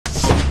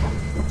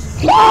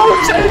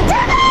Oh shit!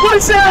 What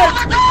is that?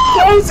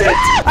 Close it!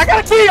 I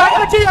got a key! I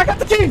got a key! I got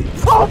the key!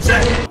 Oh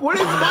shit! What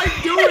is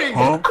Mike doing?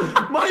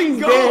 Mike,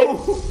 go!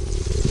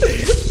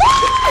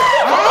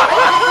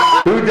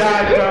 Who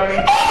died, Tony?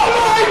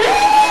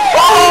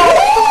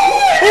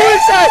 Who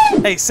is that?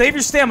 Hey, save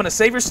your stamina.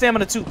 Save your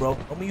stamina too, bro.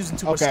 Don't be using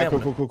too much stamina.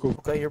 Cool.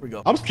 Okay, here we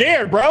go. I'm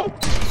scared, bro.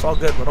 It's all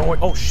good, but don't worry.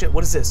 Oh shit,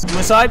 what is this? You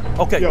inside?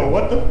 Okay. Yo,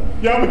 what the?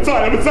 Yeah, I'm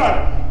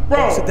inside. Bro,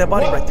 That's a dead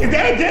body right there. Is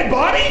that a dead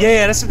body?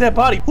 Yeah, that's a dead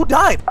body. Who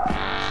died?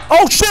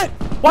 Oh shit!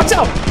 Watch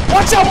out!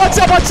 Watch out! Watch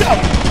out! Watch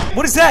out!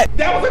 What is that?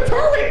 That was a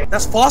turret.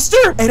 That's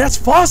Foster? Hey, that's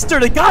Foster.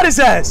 They got his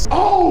ass.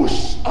 Oh,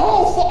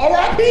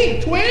 R.I.P.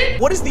 Twin.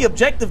 What is the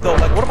objective though?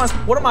 Like,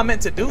 what am I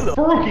meant to do though?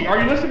 Faruqi,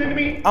 are you listening to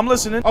me? I'm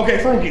listening. Okay,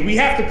 Faruqi, we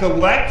have to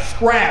collect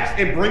scraps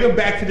and bring them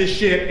back to the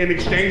ship and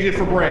exchange it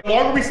for bread. The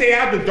longer we stay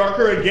out, the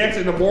darker it gets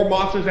and the more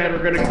monsters that are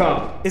gonna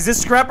come. Is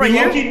this scrap right We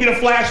here? need a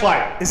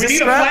flashlight. Is we this need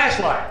scrap? a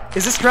flashlight.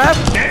 Is this scrap?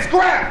 That's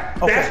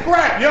scrap. Okay. That's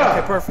scrap, yeah.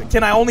 Okay, perfect.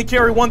 Can I only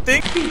carry one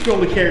thing? You can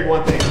only carry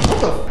one thing.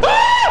 What the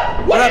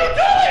ah! What are you doing?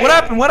 What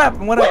happened? What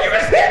happened? What happened? You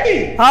just hit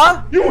me.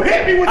 Huh? You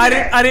hit me with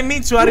that. I didn't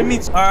mean to. I didn't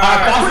mean to. All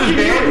right. Foster's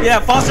dead? Yeah,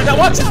 Foster. Now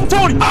watch out,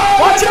 Tony.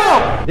 Watch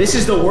out. This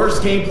is the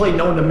worst gameplay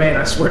known to man,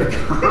 I swear to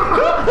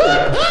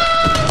God.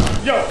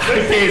 Yo,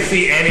 I can't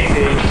see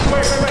anything.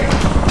 Wait.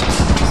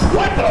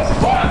 What the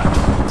fuck?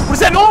 What is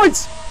that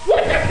noise?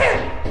 What the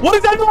heck? What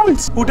is that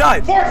noise? Who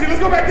died? Farsi, let's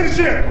go back to the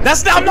ship.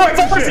 That's not. I'm not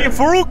Farsi and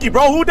Faruqi,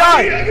 bro. Who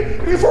died?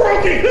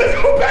 Faruqi,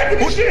 let's go back to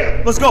the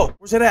ship. Let's go.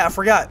 Where's it at? I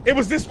forgot. It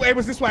was this way.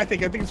 I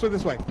think it's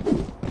this way.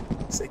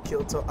 Say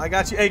kill to. I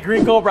got you. Hey,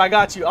 Green Cobra, I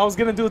got you. I was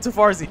gonna do it to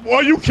Farsi.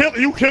 Well, you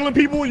killing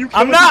people?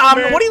 I'm not.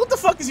 What the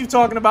fuck is you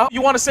talking about?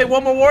 You want to say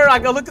one more word? I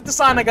go look at the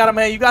sign I got him,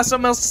 man. You got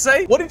something else to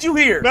say? What did you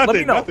hear? Nothing. Let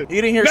me know. Nothing. You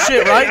didn't hear Nothing.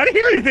 shit, right? I didn't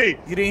hear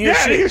anything. You didn't hear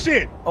shit? I didn't hear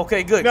shit.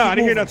 Okay, good. No, Keep I didn't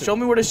hear moving. nothing. Show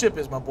me where the ship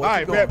is, my boy. All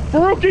right, Keep man.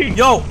 going. Faruqi.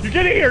 Yo. You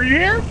get in here. You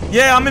here?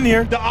 Yeah, I'm in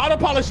here. The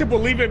autopilot ship will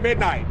leave at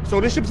midnight. So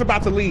this ship's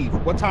about to leave.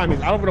 What time is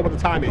it? I don't even know what the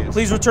time is.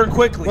 Please return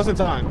quickly. What's the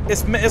time?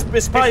 It's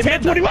probably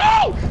midnight. 10:20.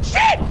 Oh,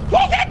 shit!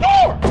 Close that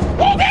door!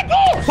 Close that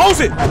door! Close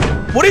it!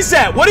 What is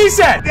that? What is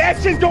that?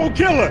 That shit's gonna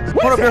kill us.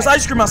 Hold up, there's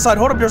ice cream outside.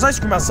 Hold up, there's ice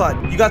cream outside.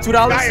 You got $2?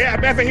 Yeah,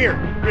 back here.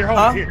 Here, hold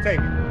on. Here, take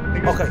it.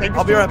 Okay,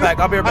 I'll be right back.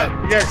 I'll be right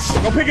back. Yeah,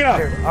 go pick it up.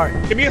 Here, all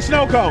right. Give me a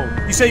snow cone.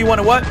 You say you want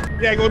a what?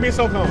 Yeah, go give me a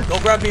snow cone. Go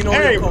grab me an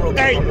Oreo cone real quick,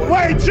 Hey, my boy.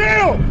 wait,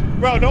 chill!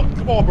 Bro, no,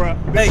 come on, bro.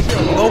 Hey,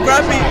 go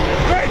grab me.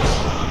 Hey,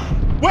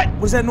 what?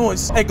 What's that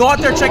noise? Hey, go out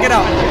there, check it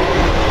out.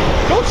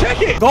 Go check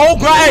it. Go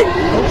grab.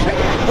 Go check it.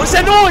 What's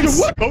that noise?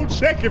 What? Go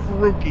check it,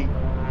 Faruqi.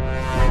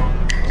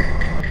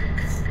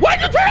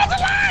 Why'd you turn off the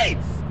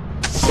lights?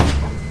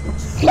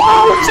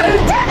 Oh shit!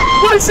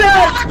 What is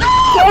that?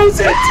 Close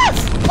it!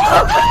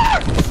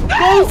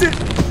 Close it!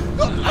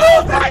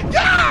 Oh my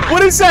God!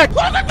 What is that?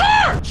 Close the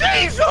door!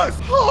 Jesus!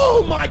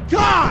 Oh my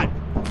God!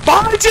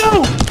 Behind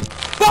you!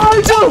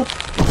 Behind you!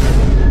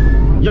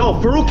 Yo,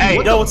 Faruqi,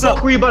 what yo, the what's fuck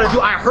up? were you about to do?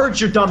 I heard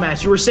your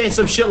dumbass. You were saying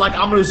some shit like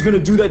I'm just gonna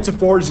do that to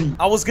Farsi.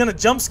 I was gonna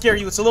jump scare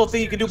you. It's a little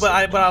thing you can do, but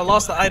I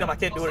lost the item. I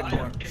can't do it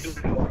anymore.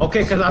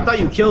 Okay, cause I thought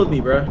you killed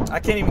me, bro. I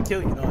can't even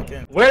kill you. No, I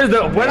can't. Where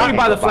do we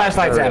buy the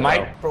flashlights at,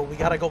 Mike? Bro, we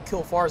gotta go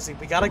kill Farsi.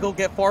 We gotta go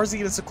get Farsi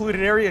in a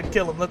secluded area and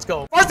kill him. Let's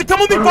go. Farsi, come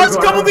with me.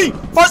 Farsi, come with me.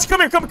 Farsi,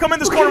 come here. Come in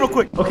this corner real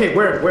quick. Okay,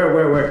 where? Bro, I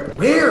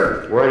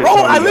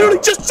literally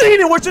just seen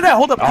it. Where's it at?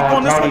 Hold up. Keep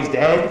going this Tony's way.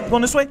 dead? Keep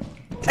going this way.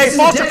 Hey, Is he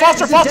Foster, dead?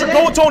 Foster, Is he Foster. dead?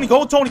 Go with Tony. Go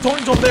with Tony.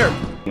 Tony's over there.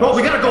 Bro,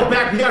 we gotta go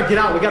back. We gotta get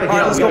out. We gotta get All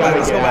right, out. let's go back.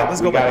 Let's go get back. out.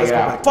 Let's go We back. gotta Let's go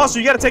get back. out. Foster,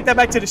 you gotta take that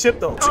back to the ship,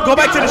 though. So go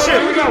back to the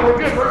ship. We're good.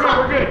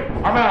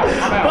 I'm out.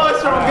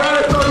 Buster, I'm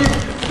gonna tell you.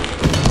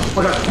 Oh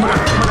my God! Oh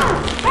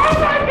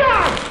my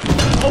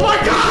God! Oh my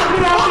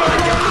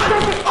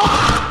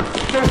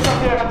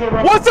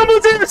God! What?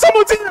 Someone's here!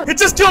 Someone's here! It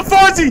just killed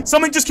Farsi!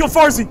 Something just killed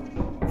Farsi!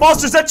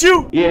 Foster, is that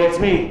you? Yeah, it's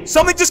me.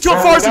 Something just killed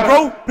No, Farsi, we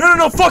bro!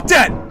 No, fuck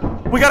that!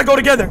 We gotta go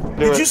together.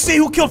 Did you see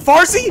who killed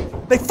Farsi?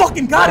 They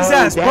fucking got his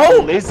ass, that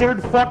bro!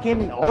 lizard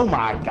fucking, oh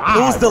my God.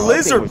 It was the bro, that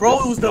lizard, thing bro.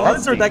 It was the disgusting.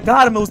 lizard that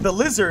got him. It was the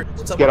lizard.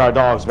 Let's get our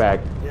dogs back.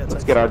 Yeah,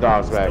 Let's get our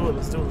dogs back.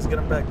 Let's do it. Let's get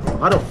him back.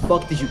 How the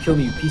fuck did you kill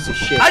me, you piece of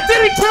shit? I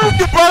didn't kill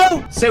you,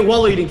 bro! Say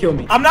Wallah, you didn't kill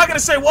me. I'm not gonna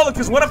say Walla,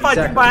 because what if I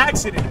did Exactly. by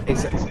accident?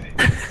 Exactly.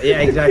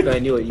 Yeah, exactly. I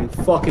knew it. You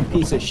fucking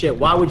piece of shit.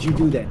 Why would you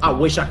do that? I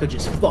wish I could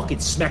just fucking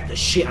smack the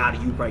shit out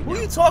of you right Who now.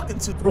 are you talking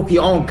to? Rookie,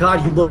 oh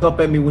God, you look up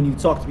at me when you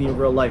talk to me in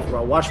real life,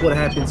 bro. Watch what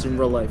happens in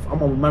real life. I'm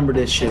gonna remember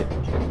this shit.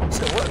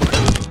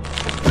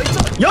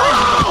 Yo!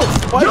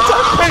 Why you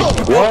talking crazy?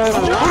 What?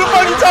 Who the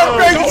fuck you talking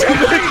crazy to?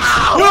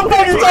 Who the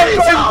fuck you talking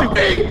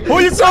crazy to? Who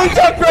you talking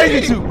crazy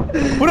to?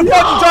 Who the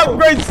fuck you talking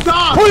crazy to?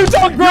 Stop! Who you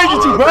talking crazy to,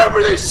 bro?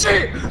 Remember this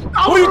shit!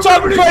 Who you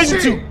talking crazy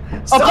to?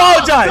 Stop,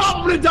 Apologize. Stop,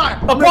 I'm gonna die.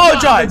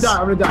 Apologize. I'm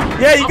gonna die.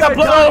 Yeah, you got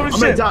blood all over the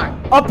shit.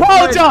 I'm gonna die.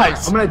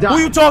 Apologize. I'm gonna die. Who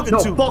you talking No,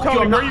 to? fuck you.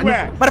 Tony, I'm where not. you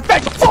at? Matter of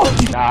fact,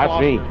 fuck you. Nah,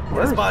 it's me.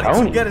 Get his body.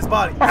 Tony. Get his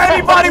body.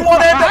 Anybody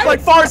want to end up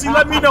like Farsi?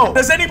 Let me know.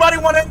 Does anybody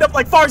want to end up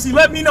like Farsi?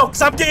 Let me know.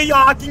 Cause I'm getting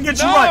y'all. I can get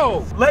you No.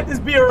 right. Let this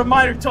be a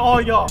reminder to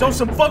all y'all. Show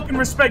some fucking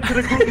respect to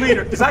the group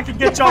leader. Cause I can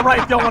get y'all right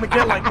if y'all want to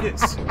get like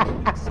this.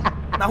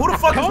 Now who the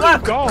fuck is Tony's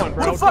laughing? gone,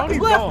 bro. Who the fuck is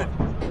Tony's laughing?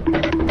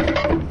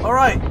 All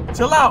right.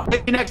 Chill out.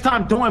 Maybe next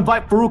time, don't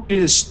invite Farouk to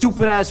this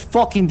stupid ass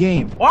fucking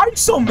game. Why are you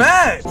so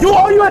mad?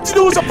 All you had to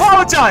do was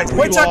apologize.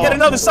 Wait till I get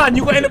another sign.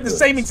 You gonna end up the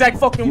same exact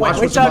fucking way.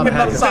 Wait till I get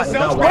another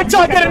sign. Wait till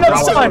I get another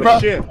sign, bro.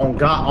 On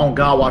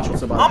God, watch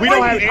what's about. I'm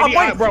waiting.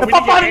 If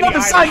I find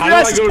another sign, your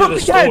ass is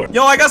cooked again.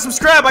 Yo, I got some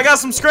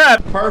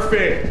scrap.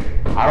 Perfect.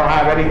 I don't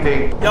have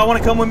anything. Y'all want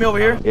to come with me over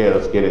here? Yeah,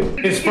 let's get it.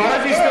 Is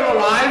Farzi still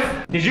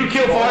alive? Did you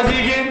kill Farzi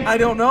again? I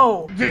don't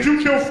know. Did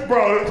you kill,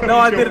 bro? No,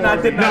 I didn't.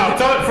 No,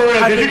 tell it for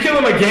real. Did you kill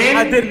him again?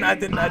 I didn't. I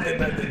thought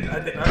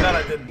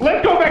I didn't.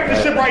 Let's go back to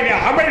the ship right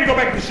now. I'm ready to go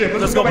back to the ship.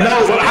 Let's go back.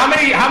 No, how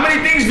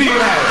many things do you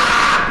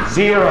have?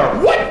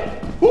 0. What?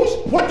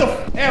 What the?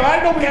 Damn, I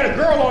didn't know we had a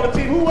girl on the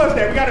team. Who was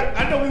that?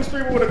 I know we was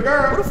streaming with a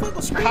girl. Who the fuck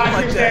was screaming High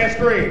like pitched that? ass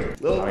scream.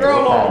 Little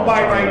girl on the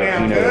bike right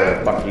now, You know where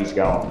the good. fuck he's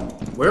going.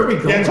 Where are we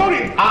going? Yeah,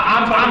 Tony.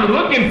 I'm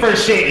looking for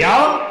shit,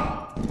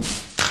 y'all.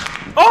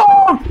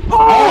 Oh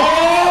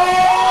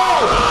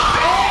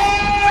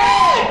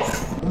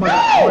Oh my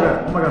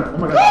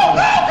god.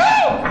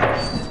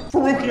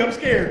 Faruqi, I'm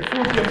scared.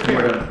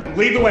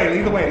 Lead the way.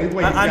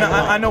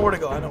 I know where to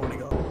go.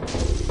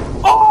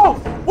 Oh!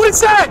 What is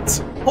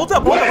that? Hold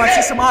up. I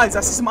see some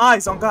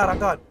eyes. On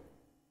God.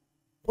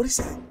 What is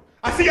that?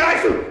 I see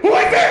eyes. Who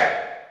is that?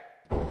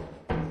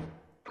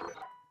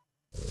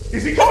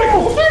 Is he coming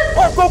closer?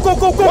 Oh, go.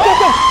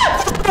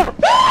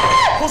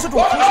 Close the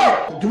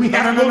door. Do we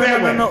have to go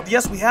that way? No.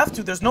 Yes, we have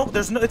to. There's no.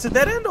 It's a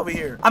dead end over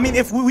here. I mean,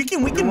 if we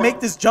can make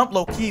this jump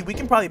low key. We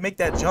can probably make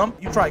that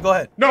jump. You try. Go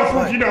ahead. No,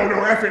 Faruqi, no.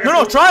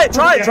 No, try it.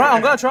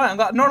 I'm gonna try.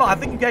 No, I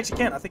think you actually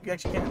can.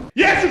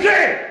 Yes, you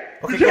can.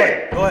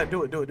 Okay, go ahead.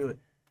 Do it.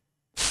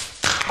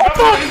 Oh,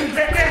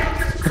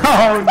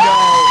 no.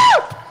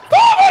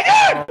 oh my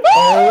God!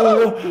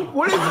 Oh,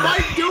 what is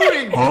Mike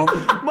doing?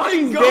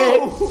 Mike,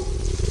 go!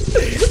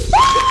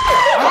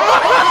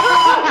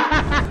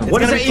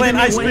 What is that playing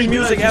ice cream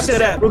music after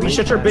that? Rookie,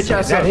 shut your bitch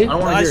ass up. I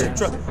don't want to hear it.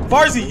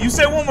 Farzi, you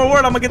say one more word,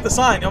 I'm gonna get the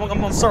sign. I'm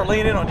gonna start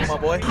laying in on you, my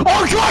boy. Oh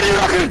God, you're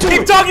not gonna do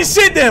Keep talking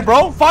shit then,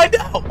 bro. Find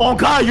out. Oh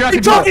God, you're not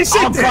Keep gonna talking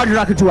shit I'm then. glad you're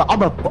not gonna do it. I'm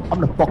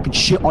gonna fucking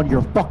shit on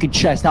your fucking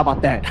chest. How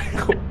about that?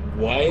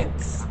 What?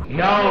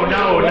 No.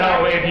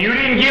 If you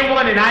didn't get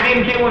one and I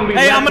didn't get one,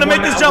 Hey, I'm gonna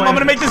make this jump.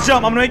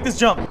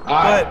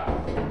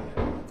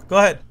 Go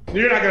ahead.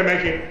 You're not gonna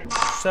make it.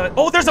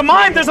 Oh, there's a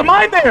mine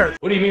there.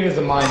 What do you mean there's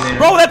a mine there?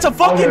 Bro, that's a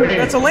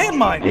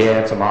landmine. Yeah,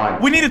 it's a mine.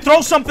 We need to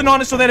throw something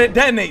on it so that it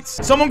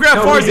detonates. Someone grab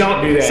No, Farzi. we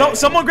don't do that.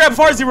 Someone grab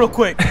Farzi real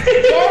quick.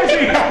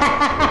 Farzi!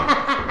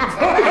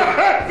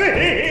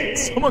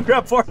 Someone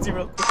grab Farzi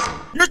real quick.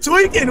 You're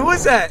tweaking. Who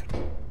is that?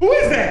 Who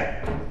is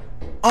that?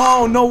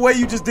 Oh, no way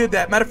you just did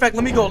that. Matter of fact,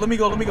 let me go. Who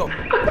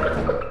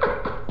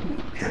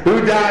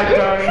died,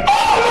 Tony?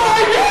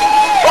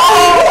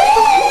 Oh!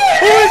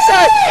 Who is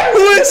that?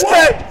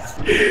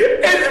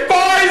 It's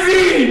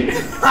Farzi!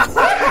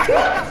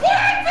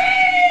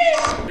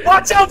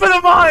 Watch out for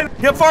the mine!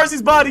 Get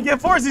Farzi's body!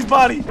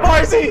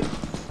 Farzi!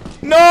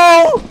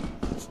 No!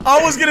 I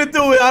was gonna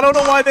do it. I don't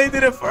know why they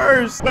did it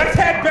first. Let's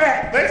head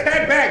back,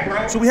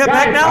 bro. So we head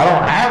back I now?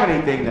 don't have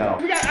anything though.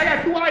 I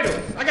got 2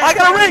 items. I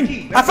got a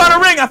ring! I found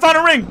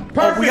a ring!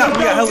 Perfect. We got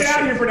Let's hella get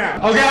out of shit. here for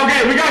now.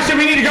 Okay, we got shit.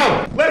 We need to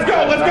go. Let's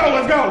go.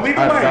 Lead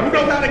the way. Who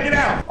knows how to get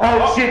out?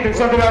 Oh shit, there's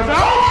something else.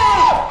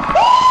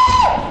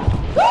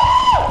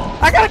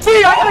 I got a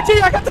key!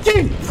 I got the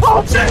key!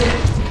 Oh shit!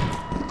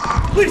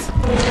 Please!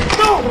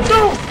 No!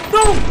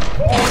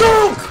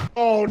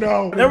 Oh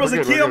no. There was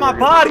a key on my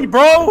body,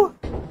 bro!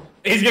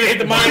 He's gonna hit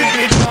the mine.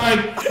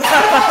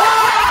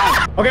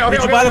 Okay.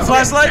 Did you buy the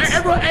flashlights?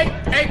 Everyone,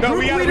 hey, No, we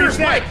group gotta leaders,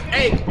 reset. Mike.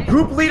 Hey,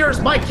 group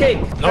leaders, Mike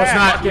King. No, it's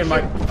not. Fucking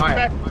Mike. All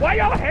right. Why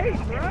y'all hate,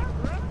 bro?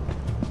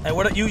 Hey,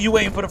 what? You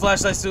waiting for the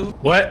flashlights too?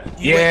 What?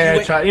 You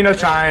wait. Trying.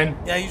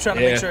 Yeah, you trying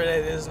to make sure that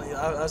it is.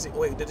 I was,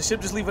 wait, did the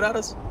ship just leave without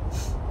us?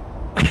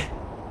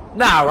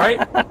 Nah, right?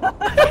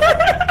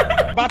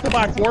 About to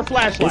buy 4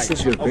 flashlights. This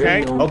is your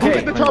very own Who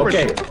did the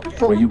Okay.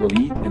 where you will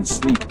eat and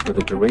sleep for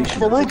the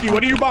duration. Faruqi,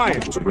 what are you buying?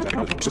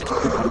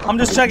 I'm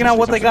just checking out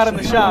what they got in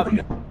the shop.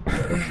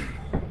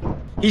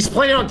 He's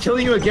planning on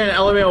killing you again,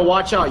 LMAO.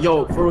 Watch out.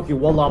 Yo, Faruqi,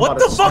 wallah. What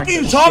the fuck are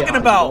you talking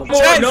about?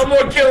 No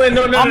more killing.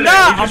 No. I'm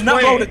not,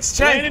 bro. It's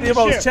Land in chat. the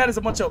Bro, ship. chat is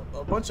a bunch of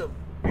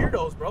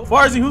weirdos, bro.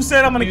 Farzi, who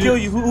said I'm gonna kill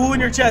you? Who in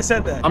your chat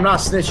said that? I'm not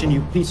snitching,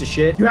 you piece of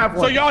shit. You have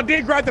So one. y'all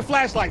did grab the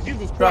flashlight.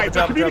 Jesus Christ.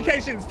 drop it.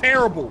 Communication is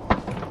terrible.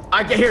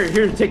 I get here.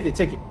 Take the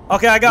ticket.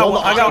 Okay, I got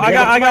one. I got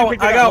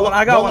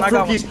one.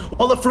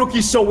 All the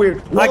Faruqi's so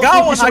weird. I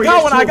got one.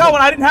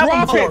 I didn't have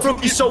one Drop it. before.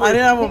 Faruqi's so I weird.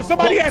 didn't have one.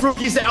 Somebody has.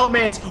 Faruqi's the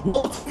L-man.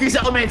 Faruqi's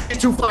the L-man.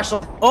 2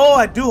 flashlights. Oh,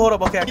 I do. Hold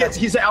up. Okay, I got Yes,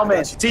 you. he's the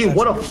L-man. See,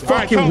 what a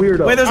fucking come.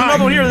 weirdo. Wait, there's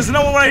another one here. There's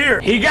another one right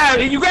here. You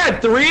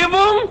got 3 of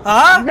them?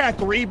 Huh? You had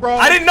 3, bro.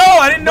 I didn't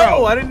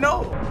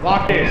know.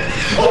 Lock in.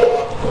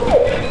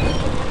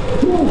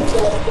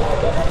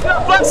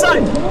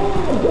 Flashlight.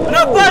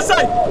 Another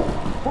flashlight.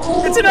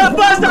 It's another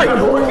flashlight.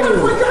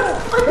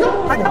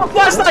 I got a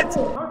flashlight.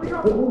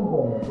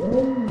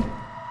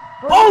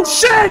 Oh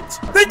shit!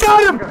 They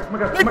got him!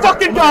 They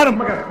fucking got him!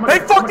 They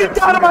fucking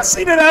got him! I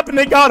seen it happen.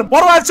 They got him.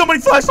 Why do I have so many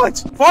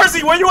flashlights?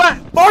 Farzi, where you at?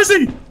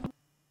 Farzi!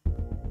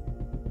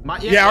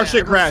 Yeah, our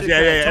shit crashed. Yeah,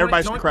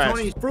 everybody's crashed.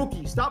 Tony,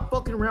 Fruki, stop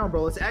fucking around,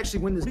 bro. Let's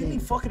actually win this What do you mean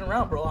game. fucking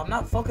around, bro? I'm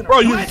not fucking Bro,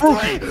 around. you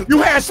Fruki.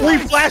 You had 3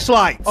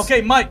 flashlights.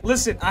 Okay, Mike,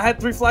 listen. I had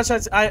 3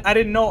 flashlights. I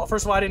didn't know.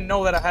 First of all, I didn't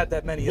know that I had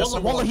that many. That's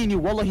number one. He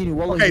knew.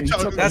 Okay,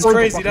 That's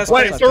crazy. That's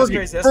Wait, crazy. That's Fergie,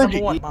 crazy. That's number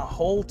Fergie. one. My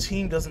whole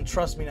team doesn't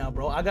trust me now,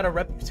 bro. I got a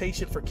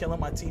reputation for killing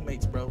my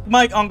teammates, bro.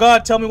 Mike, on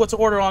God, tell me what to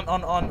order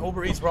on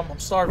Uber Eats, bro. I'm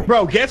starving.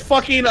 Bro, get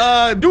fucking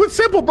do it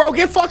simple, bro.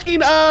 Get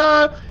fucking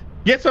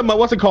get some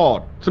what's it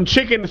called? Some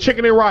chicken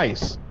and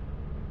rice.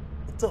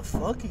 What the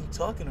fuck are you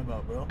talking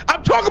about, bro?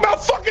 I'm talking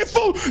about fucking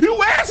food.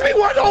 You asked me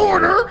what to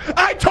order.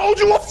 I told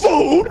you a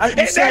food, and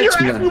now you're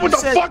asking me what the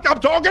fuck I'm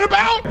talking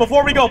about.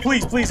 Before we go,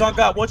 please, on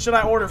God, what should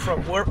I order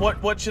from? What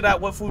food should I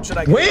get?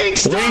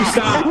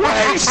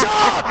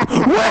 Wingstop!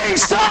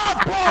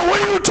 Wingstop, bro!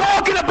 What are you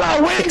talking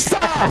about?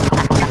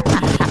 Wingstop!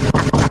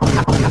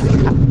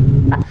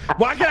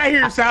 Why can I hear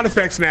your sound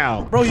effects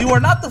now? Bro, you are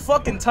not the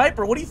fucking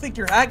typer. What do you think?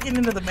 You're hacking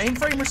into the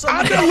mainframe or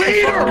something? I'm the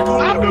leader.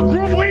 I'm the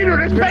group leader.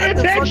 Just You're pay at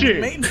the fucking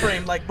attention.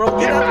 mainframe, like, bro,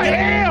 get Yes, out. I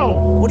am.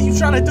 What are you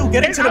trying to do?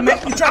 Get into the main.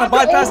 You trying to I'm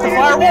bypass the only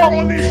engineer firewall?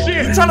 on this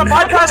shit. You trying to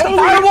bypass the I'm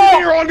the firewall?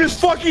 engineer on this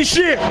fucking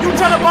shit. You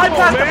trying to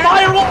bypass the man.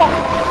 firewall?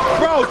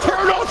 Bro,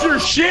 turn off your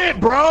shit,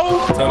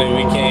 bro. Tony,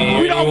 we can't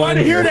hear We don't want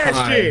to hear that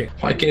Why? shit.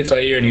 Why can't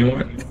I hear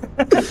anyone?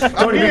 I'm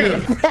here.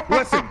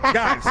 Listen,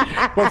 guys.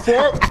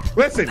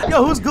 Listen.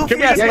 Yo, who's goofy Can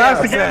we ass just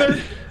laughs laugh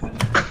together?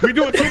 We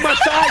doing too much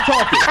side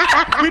talking.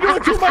 We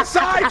doing too much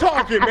side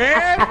talking,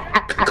 man.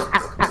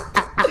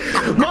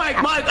 Mike,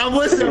 I'm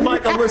listening.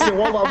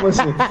 Hold on, I'm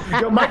listening.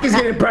 Yo, Mike is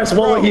getting impressed.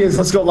 Wallah, he is.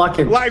 Let's go lock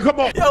in. Like, come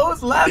on. Yo,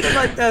 who's laughing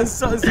like that?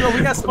 So we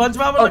got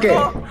SpongeBob in the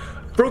car? Okay.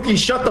 Fruki,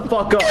 shut the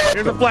fuck up.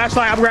 Here's a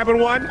flashlight. I'm grabbing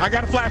one. I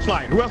got a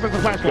flashlight. Who else has a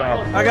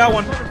flashlight? I got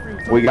one.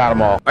 We got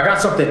them all. I got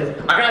something.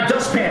 I got a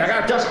dustpan.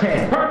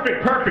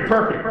 Perfect.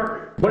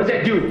 What does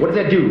that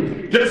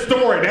do? Just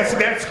store it. That's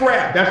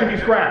scrap. That's gonna be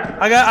scrap.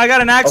 I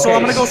got an axle. Okay.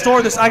 I'm gonna go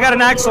store this. I got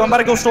an axle. I'm about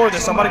to go store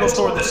this.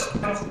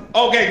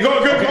 Okay,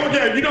 go.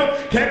 Yeah, you know,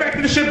 head back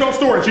to the ship. Go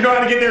store it. You know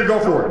how to get there. Go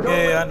for it.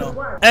 Yeah, I know.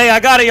 Hey, I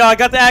got it, y'all. I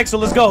got the axle.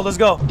 Let's go. W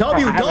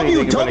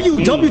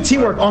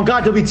teamwork. On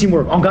God, W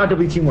teamwork.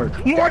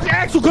 Large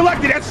axle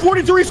collected. That's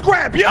 43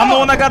 scrap. Yeah. I'm the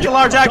one that got the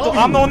large axle.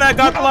 I'm the one that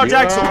got the large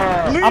axle.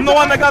 I'm the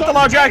one that got the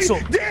large axle.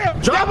 Damn.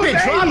 Drop it.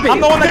 I'm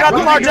the one that got the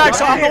large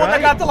axle.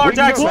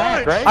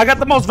 I got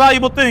the most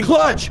valuable thing.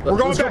 Clutch. We're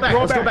going Let's go back.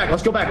 back.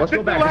 This is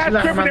the last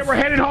trip, and then we're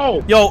headed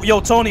home. Yo,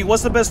 Tony,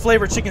 what's the best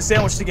flavor chicken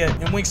sandwich to get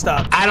in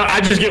Wingstop?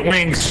 I just get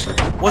wings.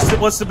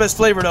 What's the best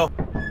flavor though?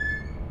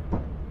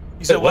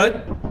 You said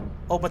What? what?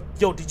 Oh, but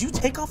yo, did you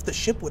take off the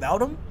ship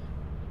without him?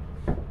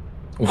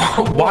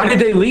 Why did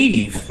they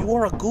leave? You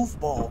are a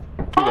goofball.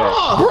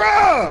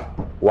 Bruh.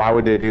 Why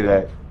would they do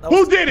that?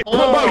 Who did it? Bro,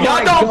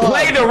 y'all don't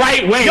play the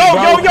right way, Yo,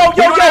 bro. yo, You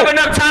don't have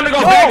enough time to go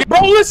back.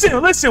 Bro,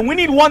 listen. We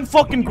need one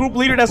fucking group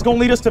leader that's gonna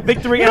lead us to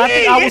victory, and I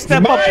think I will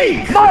step up.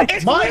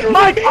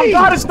 Mike, I'm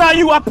God, it's not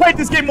you. I played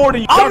this game more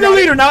than you. I'm the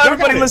leader. Now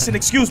everybody listen.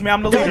 Excuse me,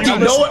 I'm the leader. Now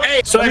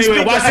listen. So anyway,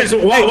 speak, watch hey, this.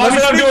 hey, Watch let me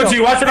what I'm speak, doing to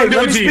you. Watch what I'm Hey,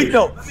 let doing me to you. speak,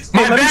 though.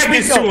 My Hey, let me back speak,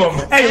 is though. to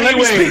him. Hey, let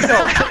me speak,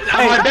 though.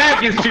 My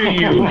back is to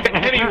you.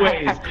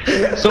 Anyways.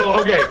 So,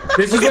 okay.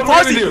 This is what we're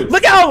going to do.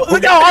 Look how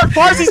hard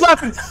Farzi's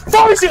laughing.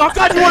 Farzi, I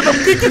thought you were the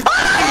biggest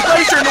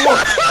inflation in the world.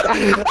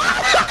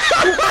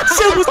 That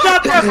shit was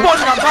not that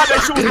funny. I'm glad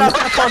that shit was not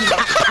that funny.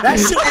 That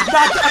shit was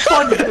not that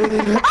funny.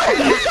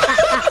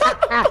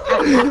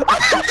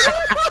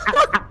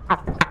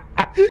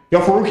 Yo,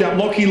 Faruqi, I'm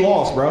low-key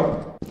lost,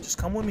 bro. Just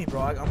come with me,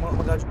 bro. I got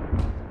you.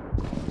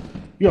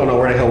 You don't know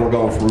where the hell we're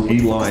going, Faruqi.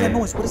 You What is that lying.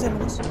 noise? What is that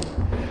noise?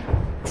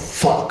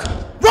 Fuck.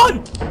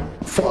 Run!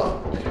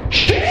 Fuck.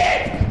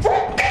 Shit!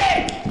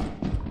 Faruqi!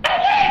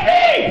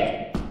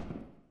 Faruqi!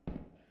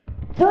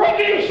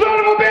 Faruqi, you son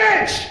of a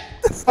bitch!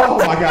 Oh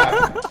my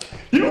god.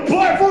 You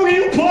play, Faruqi,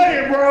 you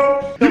playing, bro.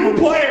 You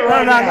playing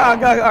right No, now.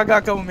 I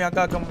got come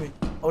with me.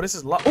 Oh, this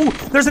is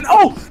there's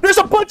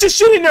a bunch of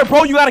shit in there,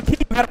 bro. You got a key?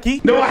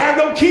 No, I have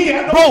no key. I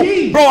have no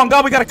key. Bro, on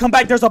God, we gotta come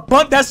back. There's a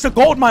bunch. That's the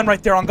gold mine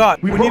right there, on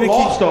God. We need a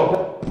lost, key.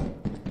 though.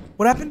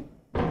 What happened?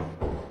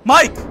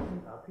 Mike!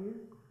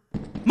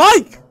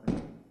 Mike!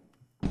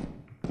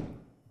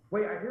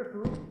 Wait, I hear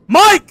Fruki.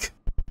 Mike!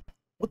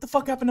 What the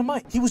fuck happened to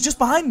Mike? He was just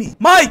behind me.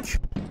 Mike!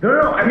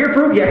 No, I hear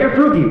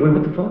Fruki. Wait,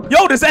 what the fuck?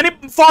 Yo, does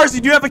Farzi,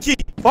 do you have a key?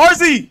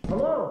 Farzi!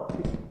 Hello?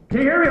 Can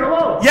you hear me?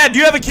 Hello? Yeah, do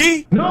you have a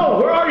key? No,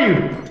 where are you?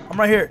 I'm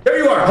right here. There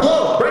you are.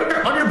 Hello? Right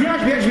there. On your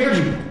behind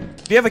you.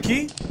 Do you have a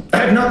key? I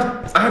have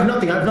nothing.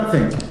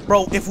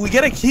 Bro, if we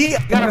get a key,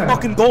 I got a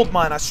fucking gold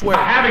mine, I swear.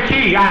 I have a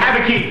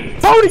key.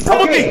 Tony, come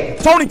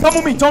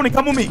with me! Tony,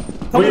 come with me!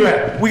 Where you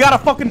at? We got a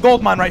fucking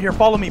gold mine right here.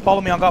 Follow me,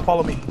 on God,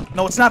 follow me.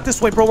 No, it's not this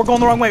way, bro. We're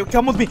going the wrong way.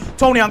 Come with me.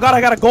 Tony, on God,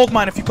 I got a gold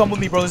mine if you come with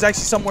me, bro. There's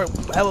actually somewhere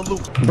hella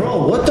loot.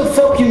 Bro, what the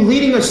fuck you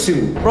leading us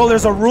to? Bro,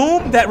 there's a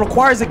room that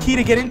requires a key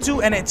to get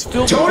into, and it's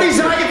filled Tony's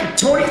with... not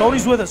Tony.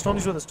 Tony's with us.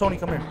 Tony,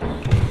 come here.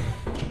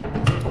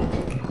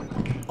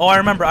 Oh, I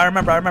remember.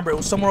 It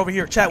was somewhere over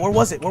here. Chat, where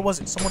was it?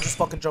 Someone just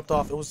fucking jumped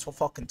off. It was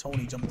fucking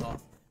Tony jumped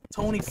off.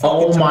 Tony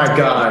fucking Oh my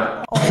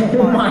god.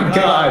 Oh my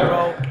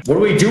god. bro. What do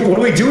we do? What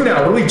do we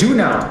do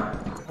now?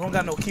 We don't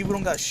got no key. We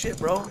don't got shit,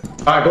 bro. All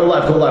right, go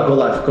left, go left, go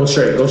left. Go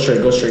straight, go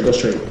straight, go straight, go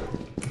straight.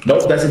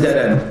 Nope, that's a dead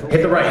end.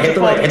 Hit the right, hit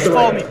the right, hit the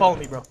right. Follow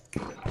me, bro.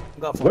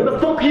 Where the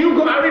fuck are you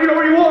going? I don't even know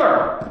where you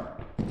are.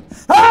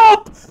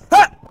 Help!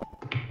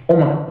 Oh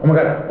my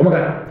god, oh my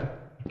god.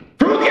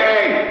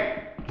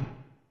 Fruki!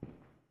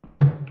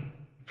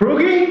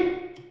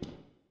 Fruki?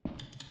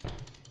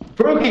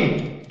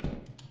 Fruki!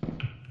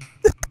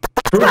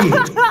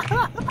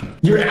 Fruki!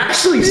 You're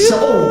actually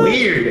so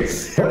weird.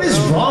 What is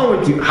wrong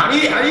with you? How do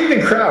you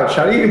even crouch?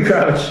 How do you even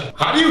crouch?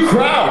 How do you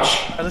crouch?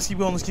 All right, let's keep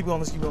going, let's keep going,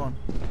 let's keep going.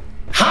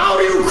 How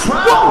do you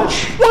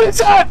crouch? What is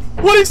that?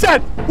 What is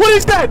that? What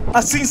is that? I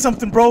seen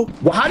something, bro.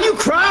 Well, how do you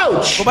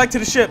crouch? Go back to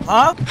the ship,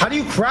 huh? How do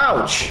you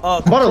crouch?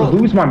 I'm about to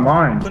lose my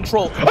mind.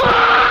 Control.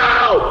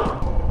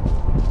 Ow!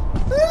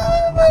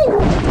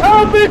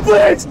 Help me,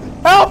 please!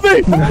 Help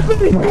me! Help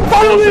me!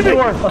 Follow me!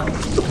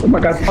 Oh my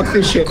god, fuck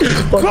this shit.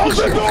 Close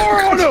the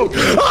door on him!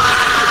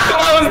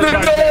 Close the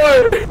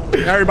door!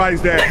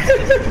 Everybody's dead.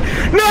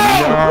 No!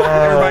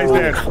 Everybody's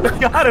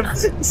dead. Got him.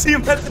 See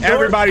him at the door.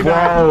 Everybody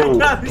died.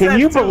 God, Can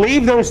you that's too-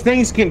 believe those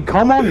things can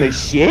come on the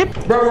ship?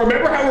 Bro,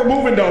 remember how we're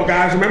moving though,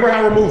 guys. Remember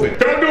how we're moving.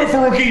 Don't do it,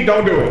 Faruqi.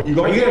 Don't do it.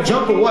 Are you gonna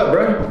jump or what,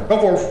 bro? Go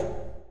for it.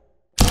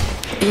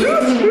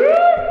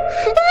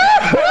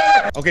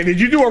 Okay, did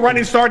you do a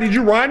running start? Did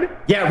you run?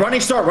 Yeah,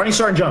 running start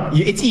and jump.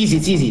 It's easy,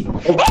 it's easy.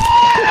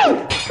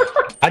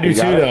 I do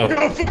too, though.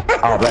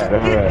 Oh, bad.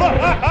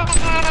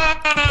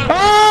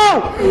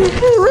 Oh!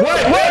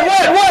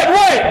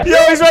 Wait! Yo,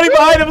 he's running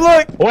behind him,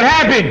 look! What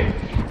happened?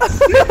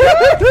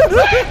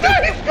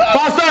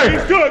 Foster!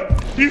 He's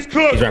cooked. He's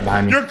cooked. He's right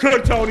behind me. You're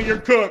cooked, Tony. You're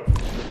cooked.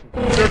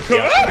 You're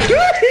cooked.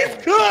 He's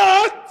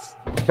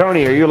cooked.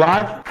 Tony, are you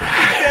alive?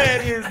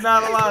 Dead, he is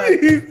not alive.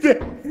 He's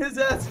dead. His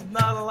ass is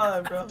not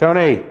alive, bro.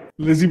 Tony.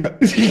 Lizzie. God,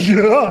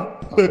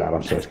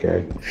 I'm so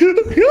scared.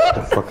 What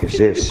the fuck is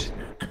this?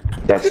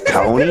 That's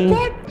Tony?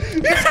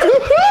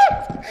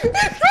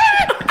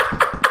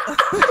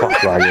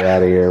 Fuck, bro, get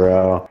out of here,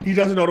 bro. He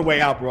doesn't know the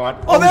way out, bro.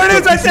 Oh, there it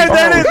is! I said,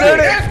 there it is! There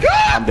it is!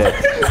 I'm dead.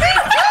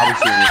 I'll be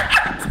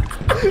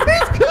seeing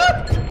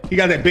you. He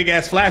got that big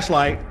ass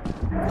flashlight.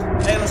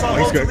 Hey, let's all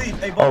he's vote to good. leave.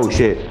 Hey, vote Oh, to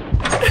shit. leave.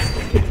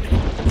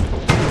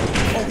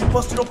 Oh, he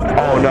busted open the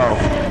door. Oh, no.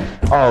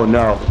 Oh,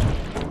 no.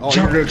 Oh,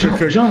 you're good. You're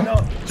good. Jump. No.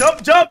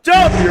 Jump!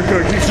 You're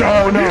good. He's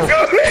Oh, no.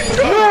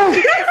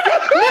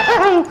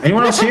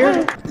 Anyone else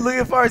here? Look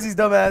at Farzi's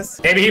dumbass.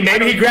 Maybe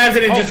he grabs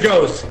it and just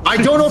goes. I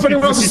don't know if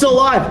anyone else is still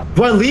alive.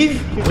 Do I leave?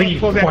 Leave.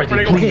 Close that door.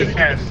 They gonna get his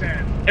ass.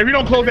 If you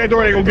don't close that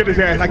door, they gonna get his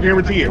ass. I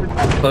guarantee it.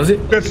 Close it.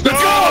 Let's go.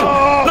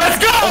 Let's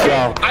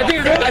go! I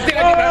think I made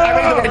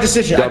the right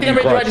decision. I think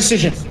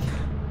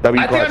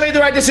I made the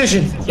right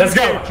decision. Let's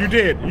go. You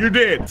did. You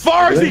did.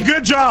 Farzi,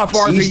 good job,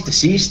 Farzi.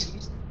 Deceased.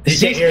 I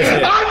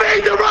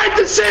made the right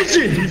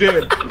decision. You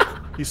did.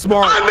 He's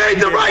smart. made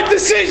the right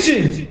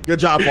decision. Good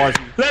job, Farzi.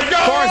 Let's go!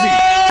 Farzi.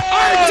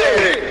 I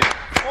did it.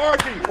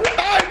 Farzi.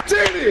 I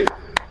did it.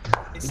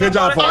 Good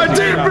job, Farzi. I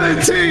did it for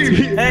the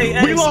team.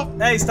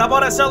 Hey, stop all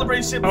that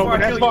celebrating shit before Oh, I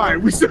that's kill fine.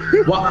 you. We still.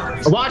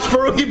 Watch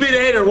Faruqi be the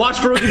hater.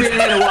 Watch. Listen to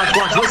this.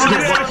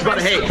 Watch. It's about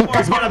to hate.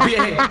 It's about to be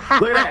a hate.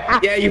 Look at that.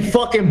 Yeah, you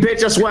fucking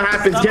bitch. That's what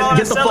happens. Stop all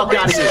Get that the fuck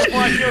out of celebrating shit here.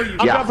 before I kill you.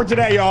 I'm done for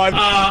today, y'all.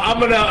 I'm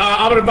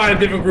gonna find a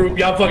different group.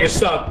 Y'all fucking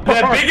suck. The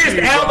biggest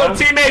L of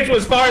teammates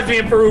was Farzi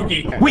and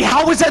Faruqi. Wait,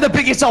 how was I the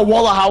biggest L?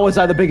 Wallah, how was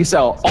I the biggest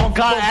L? Oh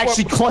god, I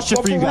actually clutched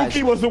it for you guys.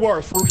 Faruqi was the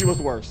worst. Faruqi was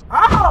the worst.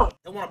 Ow!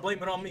 They want to blame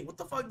it on me. What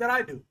the fuck did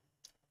I do?